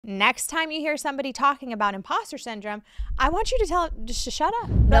Next time you hear somebody talking about imposter syndrome, I want you to tell them just to shut up.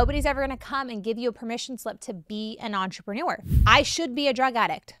 Nobody's ever going to come and give you a permission slip to be an entrepreneur. I should be a drug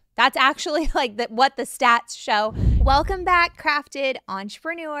addict. That's actually what the stats show. Welcome back, crafted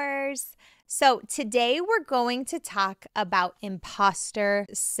entrepreneurs. So today we're going to talk about imposter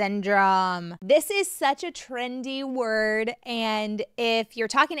syndrome. This is such a trendy word. And if you're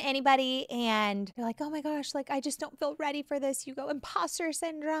talking to anybody and you're like, oh my gosh, I just don't feel ready for this, you go imposter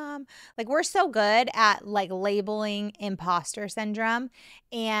syndrome. We're so good at labeling imposter syndrome.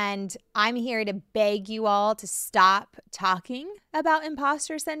 And I'm here to beg you all to stop talking about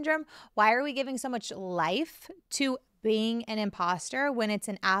imposter syndrome. Why are we giving so much life to being an imposter when it's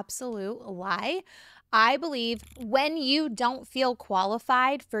an absolute lie? I believe when you don't feel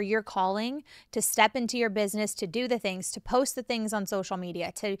qualified for your calling to step into your business, to do the things, to post the things on social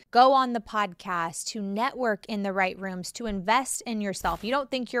media, to go on the podcast, to network in the right rooms, to invest in yourself, you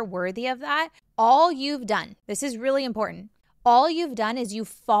don't think you're worthy of that, all you've done, this is really important, all you've done is you've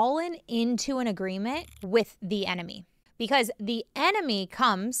fallen into an agreement with the enemy, because the enemy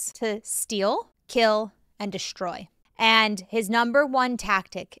comes to steal, kill, and destroy. And his number one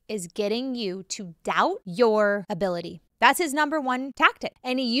tactic is getting you to doubt your ability. That's his number one tactic.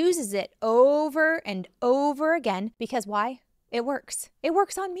 And he uses it over and over again because why? It works. It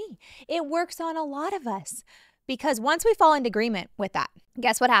works on me. It works on a lot of us. Because once we fall into agreement with that,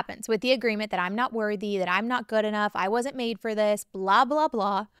 guess what happens? With the agreement that I'm not worthy, that I'm not good enough, I wasn't made for this, blah, blah,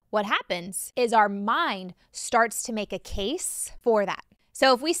 blah. What happens is our mind starts to make a case for that.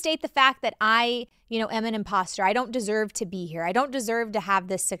 So if we state the fact that I, am an imposter, I don't deserve to be here, I don't deserve to have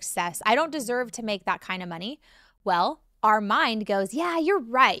this success, I don't deserve to make that kind of money, well, our mind goes, yeah, you're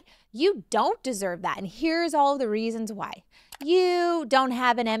right. You don't deserve that. And here's all the reasons why. You don't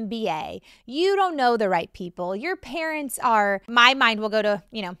have an MBA. You don't know the right people. Your parents are, my mind will go to,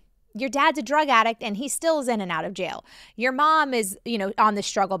 your dad's a drug addict and he still is in and out of jail. Your mom is, on the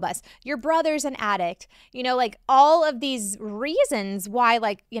struggle bus. Your brother's an addict. All of these reasons why,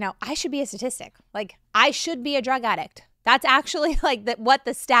 I should be a statistic. I should be a drug addict. That's actually what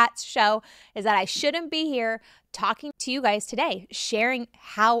the stats show is that I shouldn't be here talking to you guys today, sharing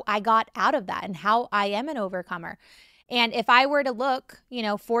how I got out of that and how I am an overcomer. And if I were to look,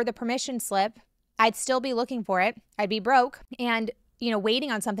 for the permission slip, I'd still be looking for it. I'd be broke and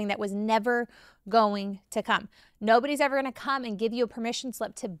waiting on something that was never going to come. Nobody's ever going to come and give you a permission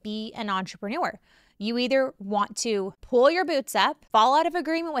slip to be an entrepreneur. You either want to pull your boots up, fall out of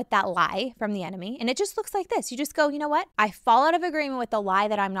agreement with that lie from the enemy, and it just looks like this. You just go, you know what? I fall out of agreement with the lie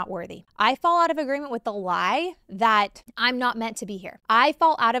that I'm not worthy. I fall out of agreement with the lie that I'm not meant to be here. I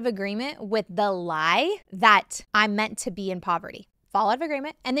fall out of agreement with the lie that I'm meant to be in poverty. Fall out of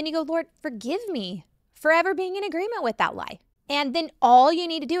agreement, and then you go, Lord, forgive me for ever being in agreement with that lie. And then all you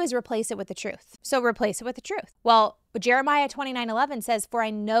need to do is replace it with the truth. So replace it with the truth. Well, Jeremiah 29:11 says, for I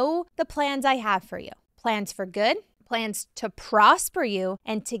know the plans I have for you, plans for good, plans to prosper you,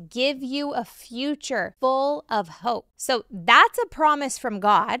 and to give you a future full of hope. So that's a promise from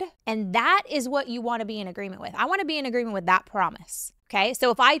God. And that is what you want to be in agreement with. I want to be in agreement with that promise. Okay,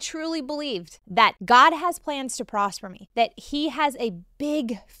 so if I truly believed that God has plans to prosper me, that He has a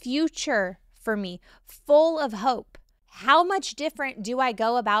big future for me, full of hope, how much different do I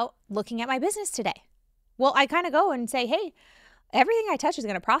go about looking at my business today? Well, I kind of go and say, hey, everything I touch is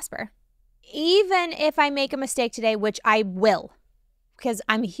going to prosper. Even if I make a mistake today, which I will, because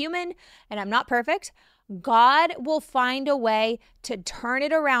I'm human and I'm not perfect, God will find a way to turn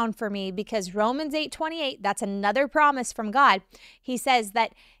it around for me because Romans 8:28, that's another promise from God. He says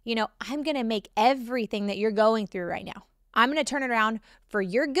that, I'm going to make everything that you're going through right now, I'm going to turn it around for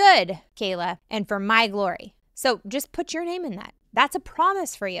your good, Cayla, and for my glory. So just put your name in that. That's a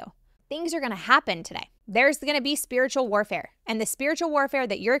promise for you. Things are going to happen today. There's going to be spiritual warfare. And the spiritual warfare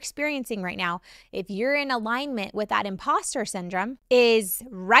that you're experiencing right now, if you're in alignment with that imposter syndrome, is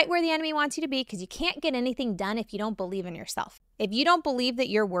right where the enemy wants you to be because you can't get anything done if you don't believe in yourself. If you don't believe that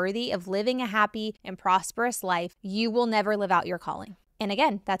you're worthy of living a happy and prosperous life, you will never live out your calling. And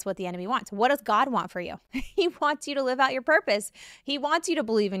again, that's what the enemy wants. What does God want for you? He wants you to live out your purpose. He wants you to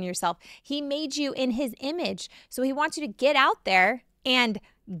believe in yourself. He made you in His image. So He wants you to get out there and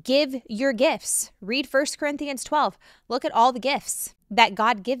give your gifts. Read 1 Corinthians 12. Look at all the gifts that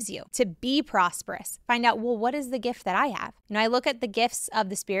God gives you to be prosperous. Find out, well, what is the gift that I have? I look at the gifts of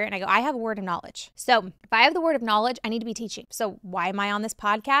the Spirit and I go, I have a word of knowledge. So if I have the word of knowledge, I need to be teaching. So why am I on this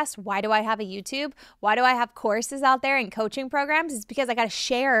podcast? Why do I have a YouTube? Why do I have courses out there and coaching programs? It's because I got to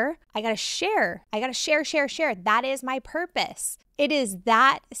share. I got to share. That is my purpose. It is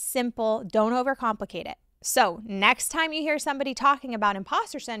that simple. Don't overcomplicate it. So next time you hear somebody talking about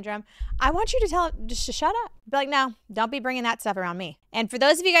imposter syndrome, I want you to tell them just to shut up. Be like, no, don't be bringing that stuff around me. And for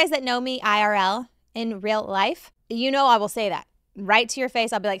those of you guys that know me IRL in real life, you know I will say that right to your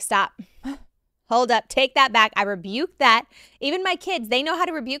face. I'll be like, stop. Hold up, take that back. I rebuke that. Even my kids, they know how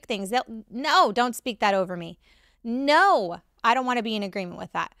to rebuke things. No, don't speak that over me. No, I don't want to be in agreement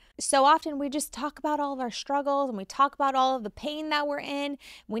with that. So often we just talk about all of our struggles and we talk about all of the pain that we're in.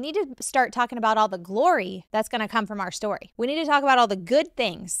 We need to start talking about all the glory that's going to come from our story. We need to talk about all the good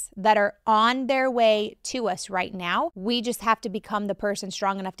things that are on their way to us right now. We just have to become the person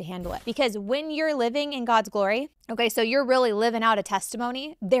strong enough to handle it. Because when you're living in God's glory, okay, so you're really living out a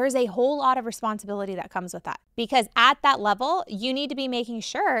testimony, there's a whole lot of responsibility that comes with that. Because at that level, you need to be making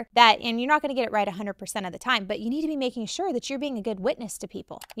sure that, and you're not going to get it right 100% of the time, but you need to be making sure that you're being a good witness to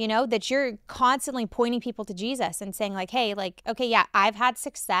people, that you're constantly pointing people to Jesus and saying like, hey, like, okay, yeah, I've had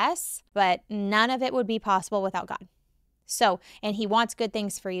success, but none of it would be possible without God. So, and he wants good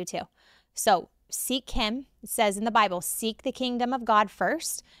things for you too. So seek him. It says in the Bible, seek the kingdom of God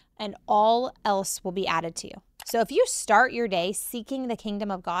first, and all else will be added to you. So if you start your day seeking the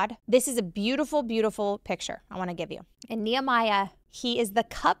kingdom of God, this is a beautiful, beautiful picture I want to give you. In Nehemiah, he is the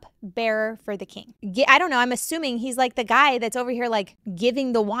cup bearer for the king. I don't know. I'm assuming he's like the guy that's over here like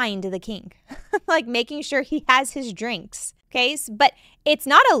giving the wine to the king, like making sure he has his drinks. Okay. But it's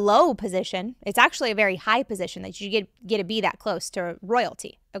not a low position. It's actually a very high position that you get to be that close to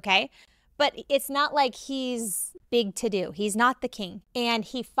royalty. Okay. But it's not like he's big to do. He's not the king. And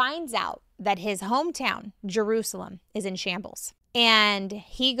he finds out that his hometown, Jerusalem, is in shambles. And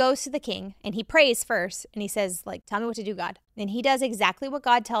he goes to the king and he prays first and he says, like, tell me what to do, God. And he does exactly what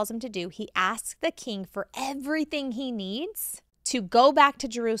God tells him to do. He asks the king for everything he needs to go back to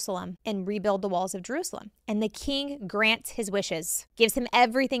Jerusalem and rebuild the walls of Jerusalem. And the king grants his wishes, gives him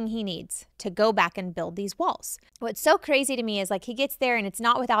everything he needs to go back and build these walls. What's so crazy to me is like he gets there and it's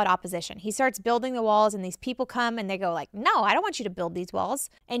not without opposition. He starts building the walls and these people come and they go like, no, I don't want you to build these walls.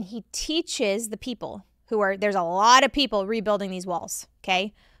 And he teaches the people there's a lot of people rebuilding these walls,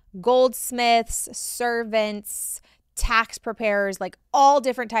 okay? Goldsmiths, servants, tax preparers, like all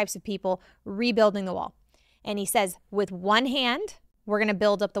different types of people rebuilding the wall. And he says, with one hand, we're going to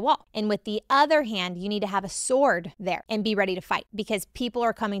build up the wall. And with the other hand, you need to have a sword there and be ready to fight because people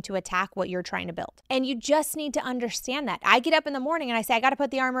are coming to attack what you're trying to build. And you just need to understand that. I get up in the morning and I say, I got to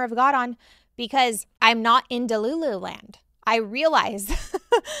put the armor of God on because I'm not in Delulu land. I realize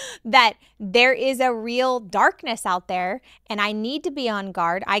that there is a real darkness out there and I need to be on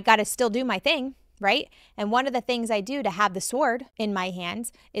guard. I got to still do my thing, right? And one of the things I do to have the sword in my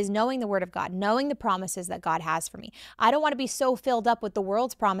hands is knowing the word of God, knowing the promises that God has for me. I don't want to be so filled up with the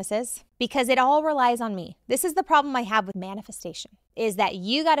world's promises because it all relies on me. This is the problem I have with manifestation, is that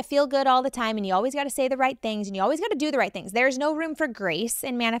you got to feel good all the time and you always got to say the right things and you always got to do the right things. There's no room for grace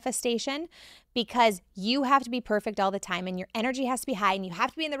in manifestation because you have to be perfect all the time and your energy has to be high and you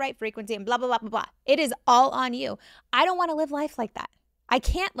have to be in the right frequency and blah, blah, blah, blah, blah. It is all on you. I don't want to live life like that. I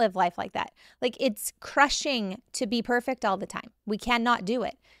can't live life like that. Like it's crushing to be perfect all the time. We cannot do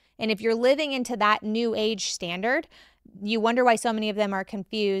it. And if you're living into that new age standard, you wonder why so many of them are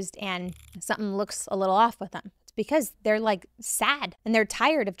confused and something looks a little off with them. It's because they're like sad and they're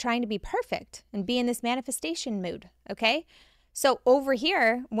tired of trying to be perfect and be in this manifestation mood. Okay. So over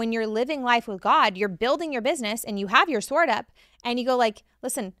here, when you're living life with God, you're building your business and you have your sword up and you go like,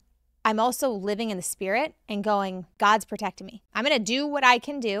 listen, I'm also living in the spirit and going, God's protecting me. I'm going to do what I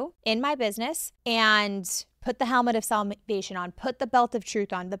can do in my business and put the helmet of salvation on, put the belt of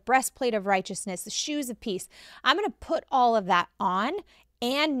truth on, the breastplate of righteousness, the shoes of peace. I'm going to put all of that on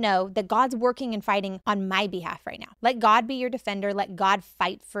and know that God's working and fighting on my behalf right now. Let God be your defender. Let God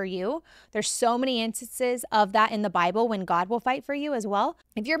fight for you. There's so many instances of that in the Bible when God will fight for you as well.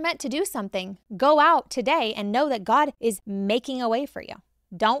 If you're meant to do something, go out today and know that God is making a way for you.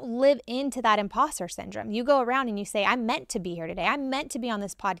 Don't live into that imposter syndrome. You go around and you say, I'm meant to be here today. I'm meant to be on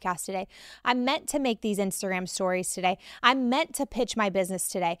this podcast today. I'm meant to make these Instagram stories today. I'm meant to pitch my business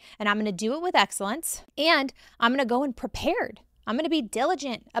today. And I'm going to do it with excellence. And I'm going to go in prepared. I'm going to be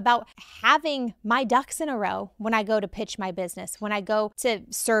diligent about having my ducks in a row when I go to pitch my business, when I go to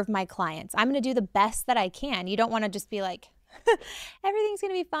serve my clients. I'm going to do the best that I can. You don't want to just be like, everything's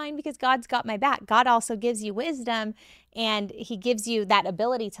going to be fine because God's got my back. God also gives you wisdom and he gives you that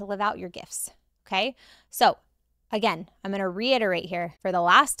ability to live out your gifts. Okay. So again, I'm going to reiterate here for the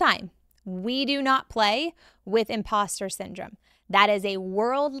last time. We do not play with imposter syndrome. That is a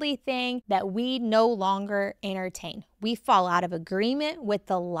worldly thing that we no longer entertain. We fall out of agreement with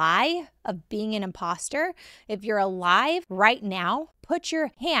the lie of being an imposter. If you're alive right now, put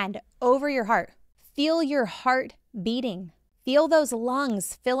your hand over your heart. Feel your heart beating. Feel those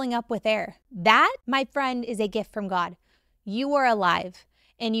lungs filling up with air. That, my friend, is a gift from God. You are alive,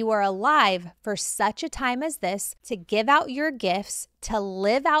 and you are alive for such a time as this to give out your gifts, to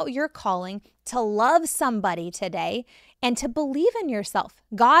live out your calling, to love somebody today, and to believe in yourself.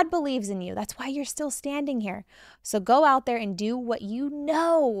 God believes in you. That's why you're still standing here. So go out there and do what you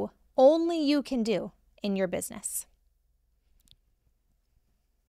know only you can do in your business.